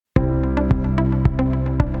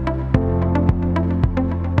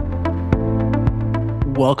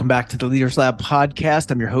Welcome back to the Leaders Lab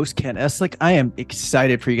podcast. I'm your host, Ken Eslick. I am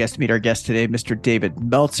excited for you guys to meet our guest today, Mr. David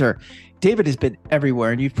Meltzer. David has been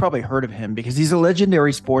everywhere, and you've probably heard of him because he's a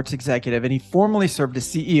legendary sports executive, and he formerly served as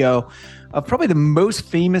CEO of probably the most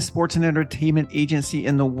famous sports and entertainment agency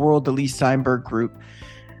in the world, the Lee Steinberg Group.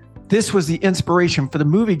 This was the inspiration for the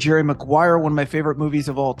movie Jerry Maguire, one of my favorite movies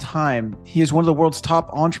of all time. He is one of the world's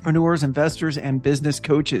top entrepreneurs, investors, and business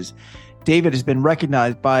coaches. David has been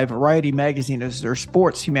recognized by Variety magazine as their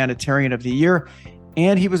sports humanitarian of the year,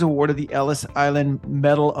 and he was awarded the Ellis Island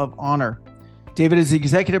Medal of Honor. David is the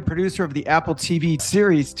executive producer of the Apple TV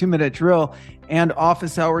series 2 Minute Drill and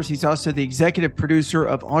Office Hours. He's also the executive producer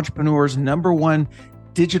of Entrepreneur's #1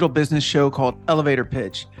 digital business show called Elevator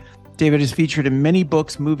Pitch. David is featured in many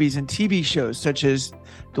books, movies, and TV shows such as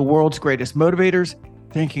The World's Greatest Motivators,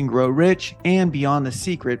 Think and Grow Rich, and Beyond the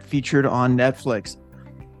Secret, featured on Netflix.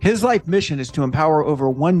 His life mission is to empower over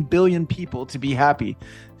 1 billion people to be happy.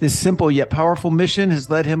 This simple yet powerful mission has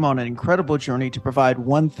led him on an incredible journey to provide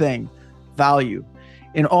one thing: value.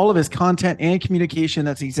 In all of his content and communication,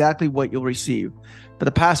 that's exactly what you'll receive. For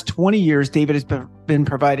the past 20 years, David has been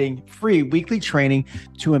providing free weekly training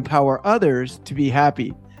to empower others to be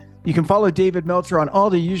happy. You can follow David Meltzer on all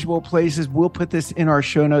the usual places. We'll put this in our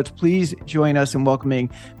show notes. Please join us in welcoming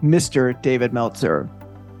Mr. David Meltzer.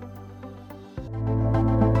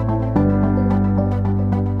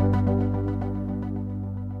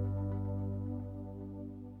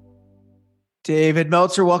 David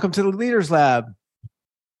Meltzer, welcome to the Leaders Lab.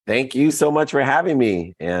 Thank you so much for having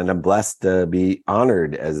me. And I'm blessed to be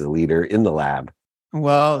honored as a leader in the lab.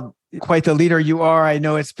 Well, quite the leader you are. I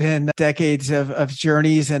know it's been decades of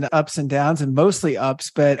journeys and ups and downs, and mostly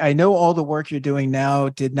ups, but I know all the work you're doing now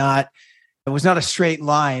it was not a straight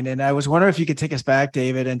line. And I was wondering if you could take us back,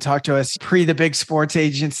 David, and talk to us pre the big sports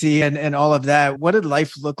agency and all of that. What did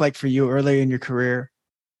life look like for you early in your career?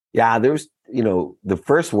 Yeah, the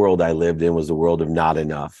first world I lived in was the world of not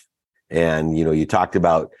enough. And, you talked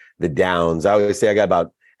about the downs. I always say I got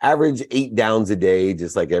about average 8 downs a day,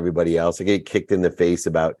 just like everybody else. I get kicked in the face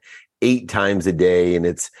about 8 times a day. And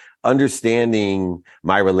it's understanding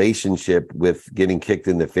my relationship with getting kicked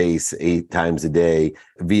in the face 8 times a day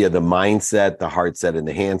via the mindset, the heart set, and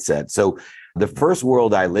the handset. So the first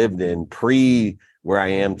world I lived in pre where I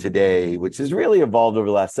am today, which has really evolved over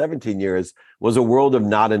the last 17 years, was a world of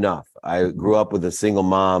not enough. I grew up with a single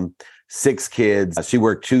mom, 6 kids. She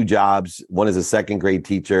worked 2 jobs. One as a second grade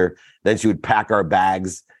teacher. Then she would pack our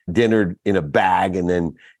bags, dinner in a bag, and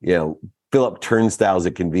then, fill up turnstiles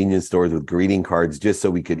at convenience stores with greeting cards just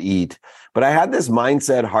so we could eat. But I had this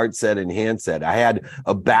mindset, heart set, and handset. I had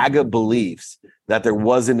a bag of beliefs that there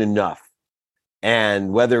wasn't enough.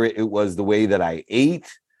 And whether it was the way that I ate,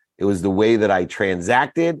 it was the way that I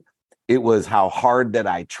transacted, it was how hard that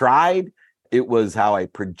I tried, it was how I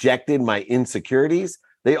projected my insecurities.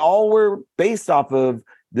 They all were based off of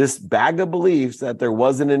this bag of beliefs that there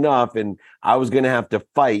wasn't enough, and I was going to have to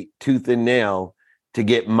fight tooth and nail to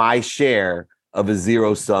get my share of a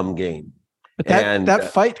zero-sum game. But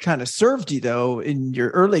that fight kind of served you, though, in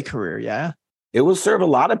your early career, yeah? It will serve a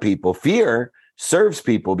lot of people. Fear serves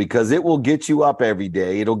people because it will get you up every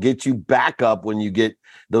day. It'll get you back up when you get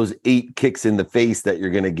those 8 kicks in the face that you're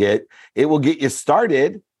going to get. It will get you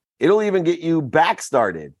started. It'll even get you back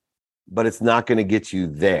started, but it's not going to get you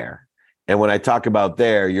there. And when I talk about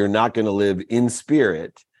there, you're not going to live in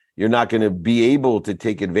spirit. You're not going to be able to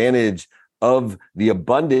take advantage of the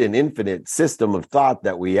abundant, infinite system of thought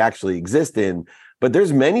that we actually exist in. But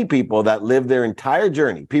there's many people that live their entire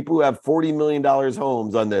journey, people who have $40 million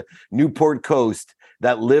homes on the Newport coast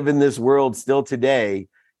that live in this world still today.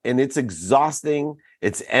 And it's exhausting.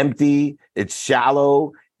 It's empty. It's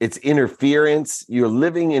shallow. It's interference. You're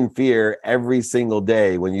living in fear every single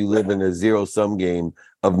day when you live in a zero-sum game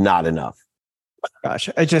of not enough. Gosh,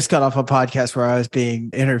 I just got off a podcast where I was being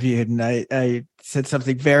interviewed and I said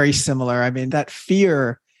something very similar. I mean, that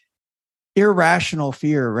fear, irrational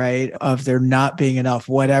fear, right, of there not being enough,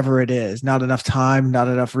 whatever it is, not enough time, not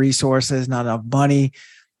enough resources, not enough money.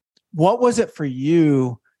 What was it for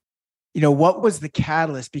you? What was the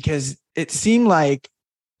catalyst? Because it seemed like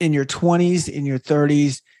in your 20s, in your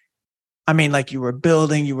 30s, I mean, like you were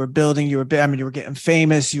getting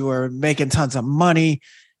famous, you were making tons of money.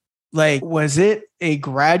 Like, was it a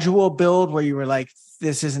gradual build where you were like,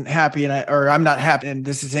 this isn't happy I'm not happy and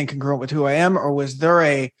this is incongruent with who I am? Or was there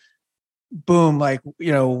a boom, like,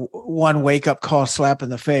 one wake up call, slap in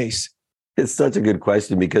the face? It's such a good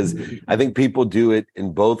question because I think people do it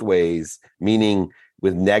in both ways, meaning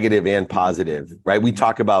with negative and positive, right? We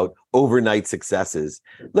talk about overnight successes.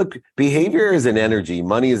 Look, behavior is an energy.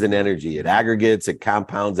 Money is an energy. It aggregates, it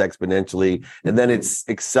compounds exponentially, and then it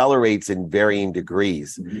accelerates in varying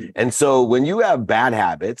degrees. And so when you have bad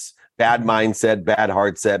habits, bad mindset, bad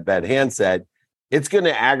heart set, bad handset, it's going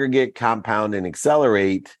to aggregate, compound, and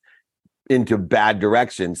accelerate into bad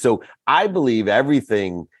direction. So I believe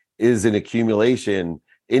everything is an accumulation.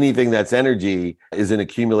 Anything that's energy is an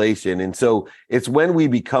accumulation. And so it's when we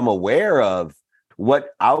become aware of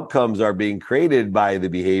what outcomes are being created by the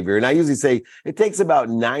behavior. And I usually say it takes about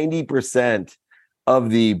 90% of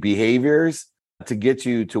the behaviors to get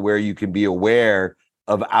you to where you can be aware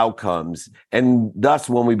of outcomes. And thus,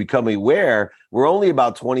 when we become aware, we're only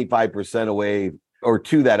about 25% away or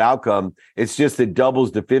to that outcome. It's just it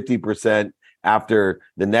doubles to 50% after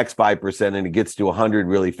the next 5%, and it gets to 100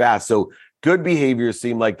 really fast. So good behaviors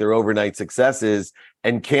seem like they're overnight successes,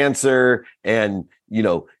 and cancer and,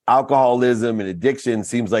 alcoholism and addiction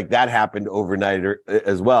seems like that happened overnight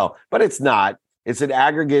as well. But it's not. It's an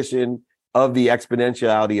aggregation of the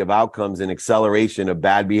exponentiality of outcomes and acceleration of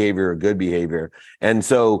bad behavior or good behavior. And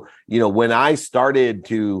so, when I started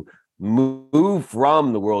to move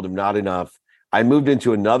from the world of not enough, I moved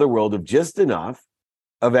into another world of just enough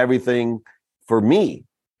of everything for me.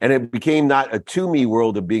 And it became not a to me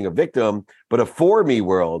world of being a victim, but a for me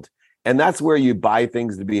world. And that's where you buy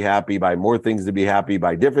things to be happy, buy more things to be happy,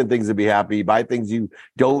 buy different things to be happy, buy things you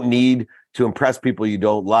don't need to impress people you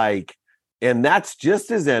don't like. And that's just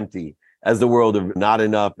as empty as the world of not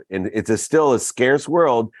enough. And it's still a scarce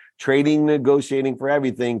world, trading, negotiating for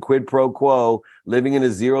everything, quid pro quo, living in a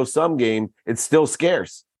zero-sum game. It's still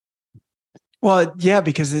scarce. Well, yeah,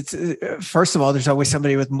 because it's first of all, there's always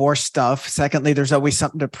somebody with more stuff. Secondly, there's always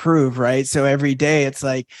something to prove, right? So every day it's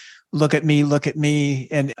like, look at me, look at me.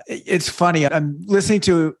 And it's funny. I'm listening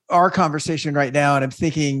to our conversation right now, and I'm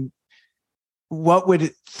thinking, what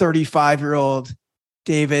would 35-year-old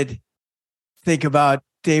David think about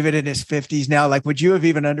David in his 50s now? Like, would you have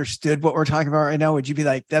even understood what we're talking about right now? Would you be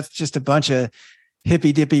like, that's just a bunch of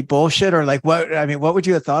hippy dippy bullshit? Or like, what would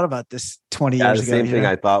you have thought about this 20 years ago? The same thing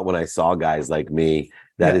I thought when I saw guys like me,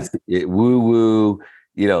 that is woo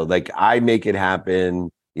woo, like I make it happen.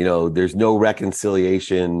 There's no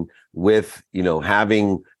reconciliation with,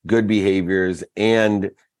 having good behaviors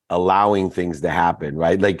and allowing things to happen,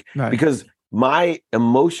 right? Because my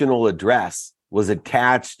emotional address was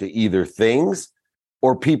attached to either things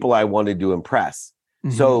or people I wanted to impress.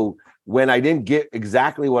 Mm-hmm. So when I didn't get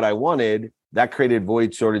exactly what I wanted, that created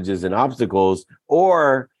void, shortages, and obstacles.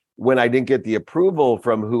 Or when I didn't get the approval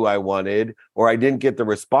from who I wanted, or I didn't get the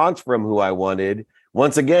response from who I wanted,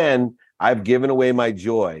 once again, I've given away my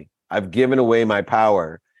joy. I've given away my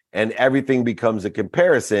power, and everything becomes a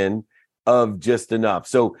comparison of just enough.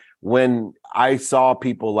 So when I saw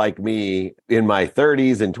people like me in my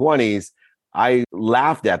 30s and 20s, I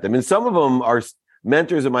laughed at them. And some of them are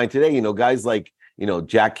mentors of mine today, guys like,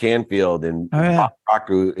 Jack Canfield and Bob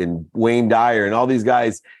Proctor and Wayne Dyer and all these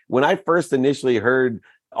guys. When I first initially heard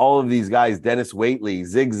all of these guys, Dennis Waitley,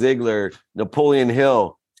 Zig Ziglar, Napoleon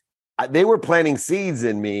Hill, they were planting seeds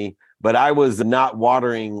in me, but I was not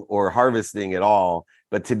watering or harvesting at all.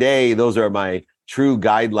 But today, those are my true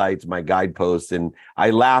guidelights, my guideposts. And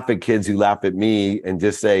I laugh at kids who laugh at me and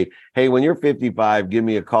just say, hey, when you're 55, give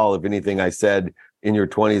me a call if anything I said in your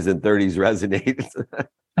 20s and 30s resonates.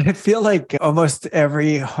 I feel like almost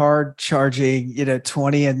every hard charging,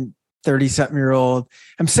 20 and 30-something-year-old,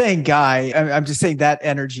 I'm saying guy, I'm just saying that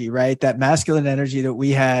energy, right? That masculine energy that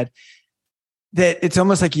we had, that it's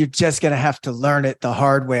almost like you're just going to have to learn it the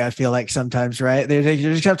hard way. I feel like sometimes, right? You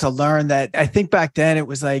just have to learn that. I think back then it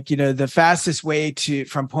was like, the fastest way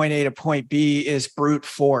from point A to point B is brute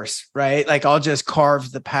force, right? Like I'll just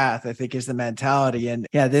carve the path, I think is the mentality. And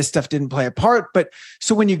yeah, this stuff didn't play a part. But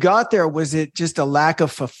so when you got there, was it just a lack of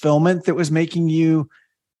fulfillment that was making you,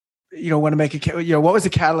 want to make what was the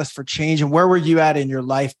catalyst for change, and where were you at in your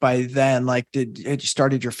life by then? Like, had you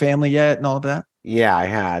started your family yet and all of that? Yeah, I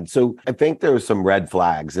had. So I think there was some red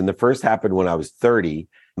flags. And the first happened when I was 30.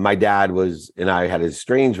 My dad and I had a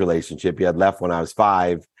strange relationship. He had left when I was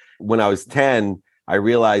 5. When I was 10, I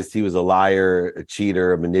realized he was a liar, a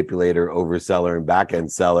cheater, a manipulator, overseller, and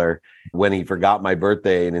back-end seller when he forgot my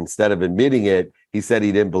birthday. And instead of admitting it, he said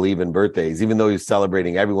he didn't believe in birthdays, even though he was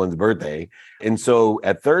celebrating everyone's birthday. And so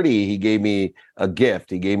at 30, he gave me a gift.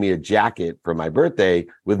 He gave me a jacket for my birthday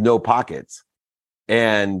with no pockets.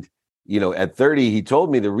 And at 30, he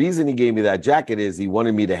told me the reason he gave me that jacket is he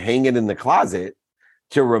wanted me to hang it in the closet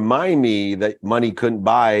to remind me that money couldn't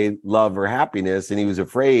buy love or happiness. And he was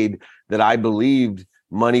afraid that I believed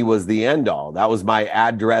money was the end all. That was my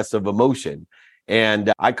address of emotion.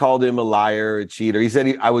 And I called him a liar, a cheater. He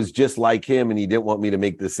said I was just like him and he didn't want me to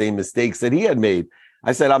make the same mistakes that he had made.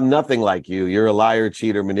 I said, I'm nothing like you. You're a liar,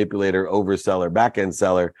 cheater, manipulator, overseller, back-end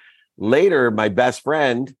seller. Later, my best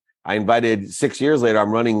friend, I invited 6 years later,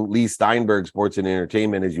 I'm running Lee Steinberg Sports and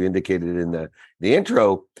Entertainment, as you indicated in the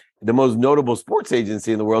intro, the most notable sports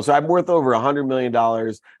agency in the world. So I'm worth over $100 million.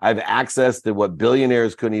 I have access to what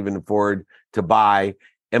billionaires couldn't even afford to buy.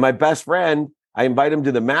 And my best friend, I invite him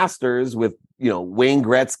to the Masters with, Wayne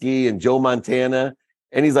Gretzky and Joe Montana.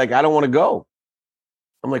 And he's like, I don't want to go.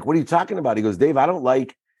 I'm like, what are you talking about? He goes, Dave, I don't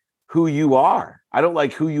like who you are. I don't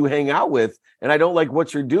like who you hang out with. And I don't like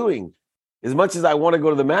what you're doing. As much as I want to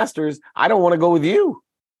go to the Masters, I don't want to go with you.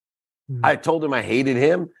 Mm-hmm. I told him I hated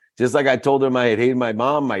him, just like I told him I had hated my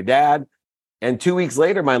mom, my dad. And 2 weeks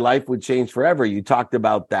later, my life would change forever. You talked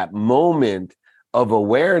about that moment of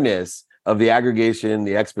awareness of the aggregation,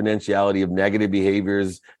 the exponentiality of negative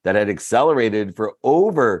behaviors that had accelerated for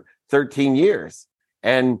over 13 years.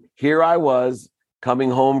 And here I was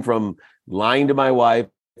coming home from lying to my wife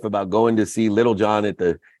about going to see Little John at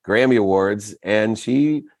the Grammy Awards. And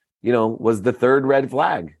she, was the third red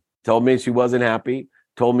flag, told me she wasn't happy,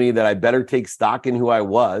 told me that I better take stock in who I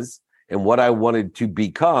was and what I wanted to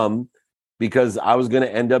become, because I was going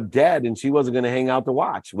to end up dead and she wasn't going to hang out to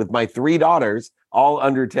watch with my 3 daughters, all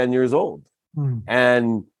under 10 years old.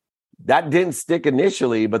 And that didn't stick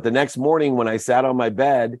initially. But the next morning when I sat on my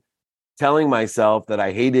bed telling myself that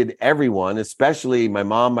I hated everyone, especially my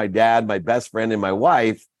mom, my dad, my best friend, and my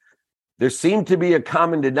wife, there seemed to be a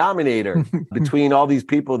common denominator between all these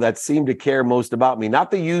people that seemed to care most about me.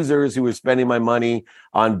 Not the users who were spending my money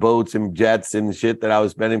on boats and jets and shit that I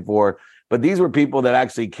was spending for, but these were people that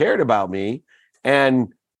actually cared about me.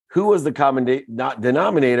 And who was the common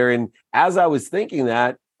denominator? And as I was thinking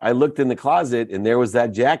that, I looked in the closet and there was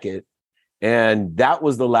that jacket. And that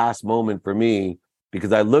was the last moment for me,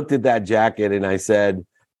 because I looked at that jacket and I said,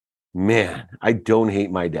 man, I don't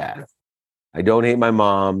hate my dad. I don't hate my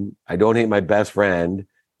mom. I don't hate my best friend.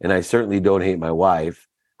 And I certainly don't hate my wife.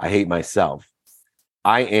 I hate myself.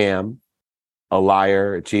 I am a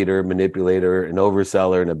liar, a cheater, manipulator, an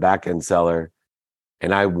overseller, and a back-end seller.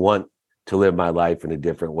 And I want to live my life in a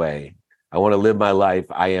different way. I want to live my life.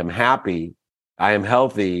 I am happy. I am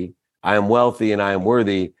healthy. I am wealthy, and I am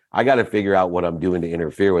worthy. I got to figure out what I'm doing to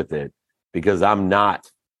interfere with it, because I'm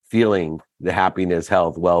not feeling the happiness,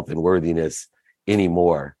 health, wealth, and worthiness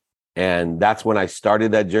anymore. And that's when I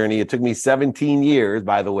started that journey. It took me 17 years,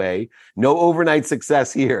 by the way. No overnight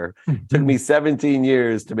success here. It took me 17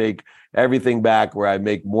 years to make everything back, where I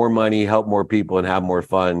make more money, help more people, and have more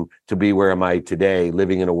fun, to be where am I today,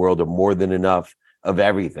 living in a world of more than enough of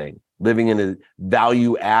everything, living in a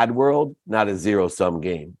value add world, not a zero sum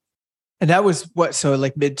game. And that was what? So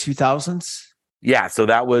like mid 2000s? Yeah. So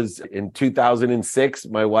that was in 2006.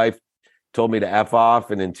 My wife told me to F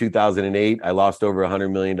off. And in 2008, I lost over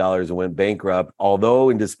 $100 million and went bankrupt. Although,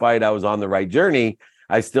 and despite I was on the right journey,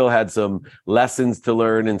 I still had some lessons to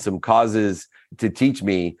learn and some causes to teach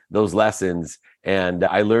me those lessons. And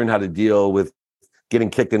I learned how to deal with getting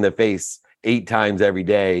kicked in the face 8 times every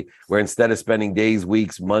day, where instead of spending days,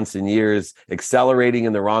 weeks, months, and years accelerating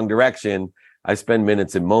in the wrong direction, I spend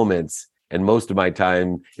minutes and moments. And most of my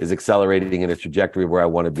time is accelerating in a trajectory where I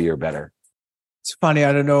want to be or better. It's funny.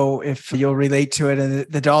 I don't know if you'll relate to it. And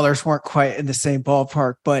the dollars weren't quite in the same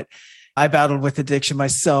ballpark, but I battled with addiction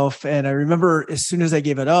myself. And I remember as soon as I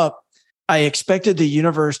gave it up, I expected the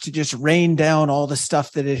universe to just rain down all the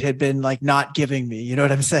stuff that it had been like not giving me. You know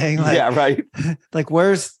what I'm saying? Like, yeah, right. Like,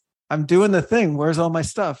 I'm doing the thing. Where's all my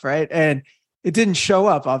stuff? Right. And it didn't show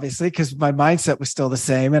up, obviously, because my mindset was still the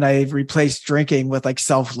same. And I replaced drinking with like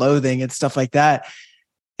self-loathing and stuff like that.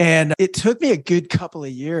 And it took me a good couple of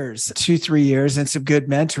years, 2-3 years, and some good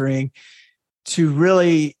mentoring to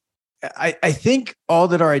really, I think all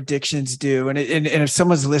that our addictions do, and if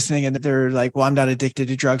someone's listening and they're like, well, I'm not addicted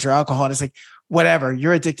to drugs or alcohol, and it's like, whatever,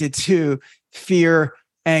 you're addicted to fear,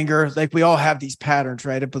 anger. Like we all have these patterns,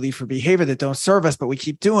 right? Of belief or behavior that don't serve us, but we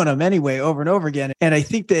keep doing them anyway, over and over again. And I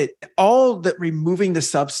think that all that removing the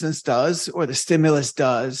substance does, or the stimulus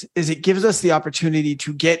does, is it gives us the opportunity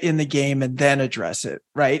to get in the game and then address it,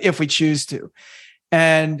 right? If we choose to.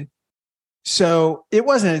 And so it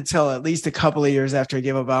wasn't until at least a couple of years after I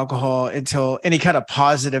gave up alcohol until any kind of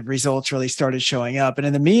positive results really started showing up. And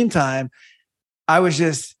in the meantime, I was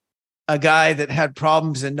just a guy that had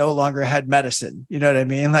problems and no longer had medicine. You know what I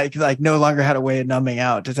mean? Like no longer had a way of numbing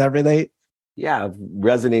out. Does that relate? Yeah, it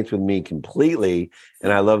resonates with me completely.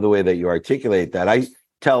 And I love the way that you articulate that. I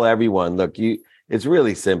tell everyone, look, it's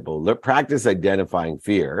really simple. Look, practice identifying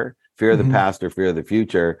fear of the past or fear of the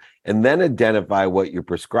future, and then identify what you're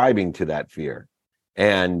prescribing to that fear.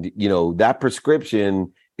 And, that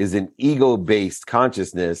prescription is an ego-based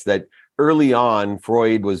consciousness that early on,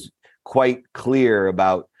 Freud was quite clear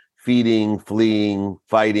about feeding, fleeing,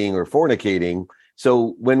 fighting, or fornicating.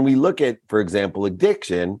 So when we look at, for example,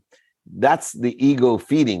 addiction, that's the ego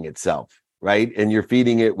feeding itself, right? And you're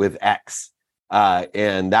feeding it with X.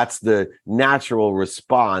 And that's the natural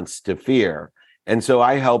response to fear. And so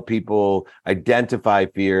I help people identify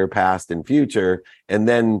fear, past and future, and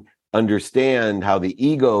then understand how the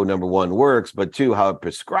ego, number one, works, but two, how it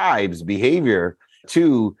prescribes behavior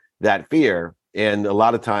to that fear. And a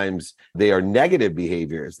lot of times they are negative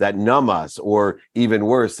behaviors that numb us, or even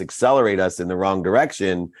worse, accelerate us in the wrong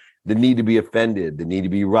direction. The need to be offended, the need to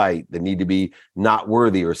be right, the need to be not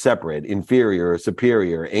worthy or separate, inferior or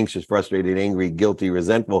superior, anxious, frustrated, angry, guilty,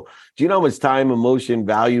 resentful. Do you know how much time, emotion,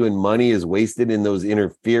 value, and money is wasted in those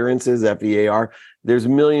interferences, FEAR? There's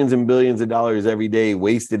millions and billions of dollars every day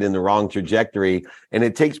wasted in the wrong trajectory. And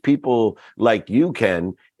it takes people like you,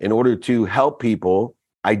 Ken, in order to help people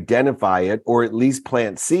identify it, or at least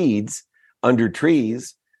plant seeds under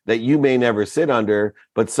trees that you may never sit under,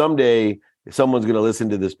 but someday someone's going to listen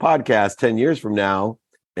to this podcast 10 years from now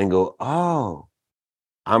and go, oh,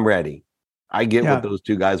 I'm ready. I get what those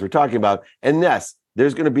two guys were talking about. And yes,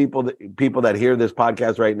 there's going to be people that hear this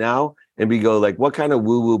podcast right now and go like, what kind of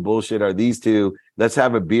woo-woo bullshit are these two? Let's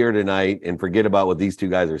have a beer tonight and forget about what these two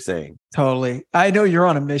guys are saying. Totally. I know you're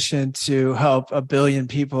on a mission to help 1 billion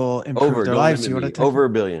people improve their lives. You want to over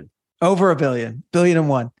 1 billion. Over 1 billion,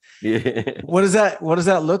 1,000,000,001. Yeah. What does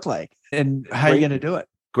that look like? And how are you going to do it?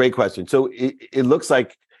 Great question. So it looks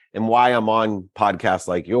like, and why I'm on podcasts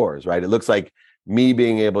like yours, right? It looks like me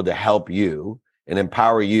being able to help you and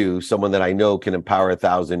empower you, someone that I know can empower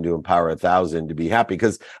 1,000 to empower 1,000 to be happy,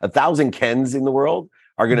 because 1,000 Kens in the world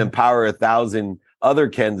are going to empower 1,000 other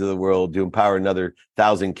Kens of the world to empower another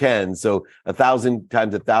 1,000 Kens. So 1,000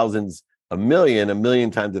 times 1,000's 1,000,000, 1,000,000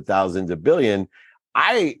 times 1,000's 1,000,000,000.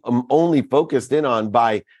 I am only focused in on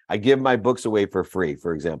I give my books away for free,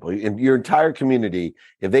 for example. In your entire community,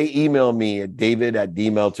 if they email me at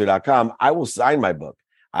david@dmeltzer.com, I will sign my book.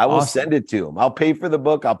 I will send it to them. I'll pay for the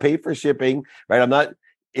book. I'll pay for shipping, right? I'm not,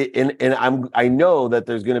 I know that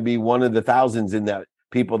there's going to be one of the thousands in that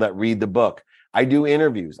people that read the book. I do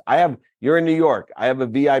interviews. You're in New York. I have a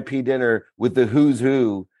VIP dinner with the who's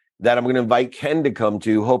who that I'm going to invite Ken to come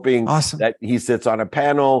to, hoping that he sits on a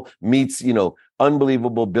panel, meets,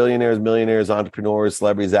 unbelievable billionaires, millionaires, entrepreneurs,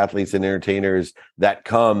 celebrities, athletes, and entertainers that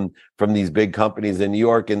come from these big companies in New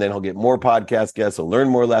York. And then he'll get more podcast guests. He'll learn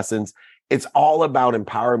more lessons. It's all about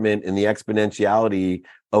empowerment and the exponentiality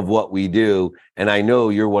of what we do. And I know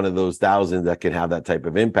you're one of those thousands that can have that type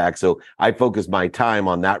of impact. So I focus my time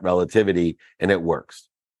on that relativity, and it works.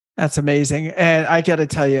 That's amazing. And I got to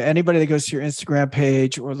tell you, anybody that goes to your Instagram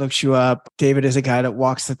page or looks you up, David is a guy that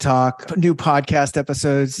walks the talk. New podcast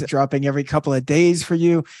episodes dropping every couple of days for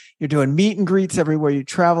you. You're doing meet and greets everywhere you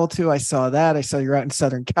travel to. I saw that. I saw you're out in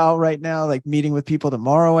Southern Cal right now, like meeting with people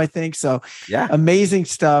tomorrow, I think. So yeah, amazing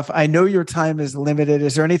stuff. I know your time is limited.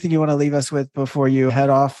 Is there anything you want to leave us with before you head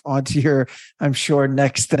off onto your, I'm sure,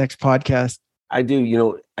 next podcast? I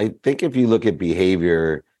do. I think if you look at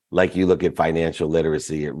behavior, like you look at financial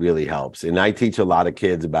literacy, it really helps. And I teach a lot of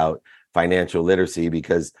kids about financial literacy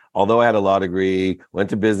because although I had a law degree, went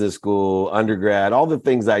to business school, undergrad, all the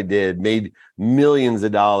things I did, made millions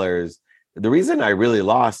of dollars, the reason I really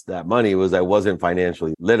lost that money was I wasn't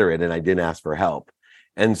financially literate and I didn't ask for help.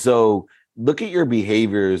 And so look at your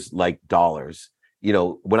behaviors like dollars.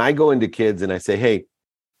 When I go into kids and I say, hey,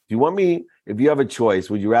 if you have a choice,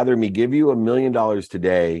 would you rather me give you $1 million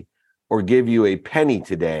today or give you a penny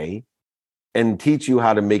today and teach you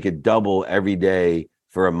how to make it double every day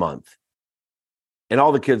for a month? And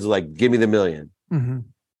all the kids are like, give me the $1 million. Mm-hmm.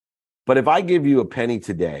 But if I give you a penny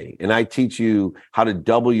today and I teach you how to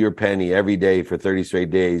double your penny every day for 30 straight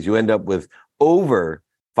days, you end up with over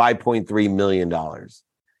 $5.3 million.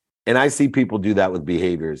 And I see people do that with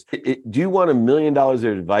behaviors. Do you want $1 million of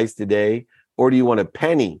advice today, or do you want a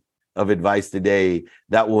penny of advice today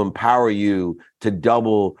that will empower you to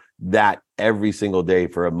double that every single day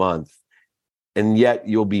for a month? And yet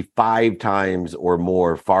you'll be 5 times or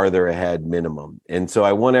more farther ahead minimum. And so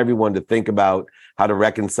I want everyone to think about how to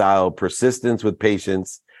reconcile persistence with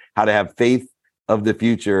patience, how to have faith of the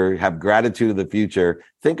future, have gratitude of the future.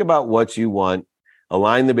 Think about what you want,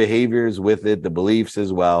 align the behaviors with it, the beliefs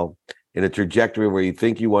as well, in a trajectory where you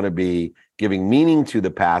think you want to be, giving meaning to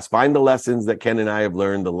the past. Find the lessons that Ken and I have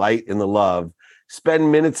learned, the light and the love.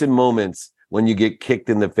 Spend minutes and moments when you get kicked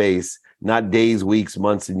in the face, not days, weeks,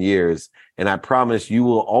 months, and years. And I promise you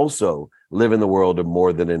will also live in the world of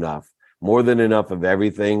more than enough. more than enough of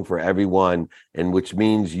everything for everyone, and which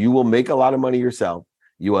means you will make a lot of money yourself.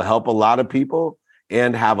 You will help a lot of people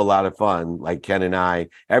and have a lot of fun like Ken and I.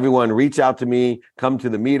 Everyone reach out to me, come to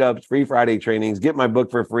the meetups, free Friday trainings, get my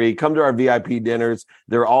book for free, come to our VIP dinners.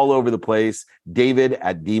 They're all over the place.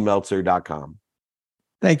 David@dmeltzer.com.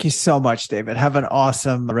 Thank you so much, David. Have an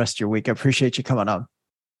awesome rest of your week. I appreciate you coming on.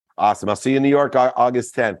 Awesome. I'll see you in New York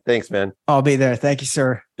August 10th. Thanks, man. I'll be there. Thank you,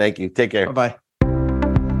 sir. Thank you. Take care. Bye-bye.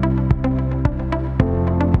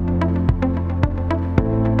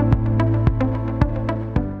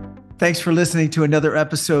 Thanks for listening to another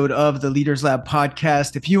episode of the Leaders Lab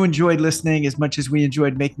podcast. If you enjoyed listening as much as we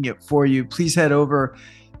enjoyed making it for you, please head over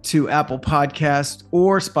to Apple Podcasts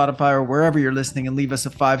or Spotify or wherever you're listening and leave us a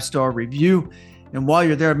 5-star review. And while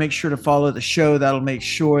you're there, make sure to follow the show. That'll make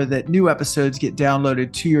sure that new episodes get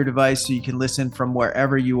downloaded to your device so you can listen from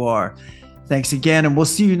wherever you are. Thanks again, and we'll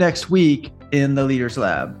see you next week in the Leaders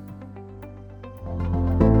Lab.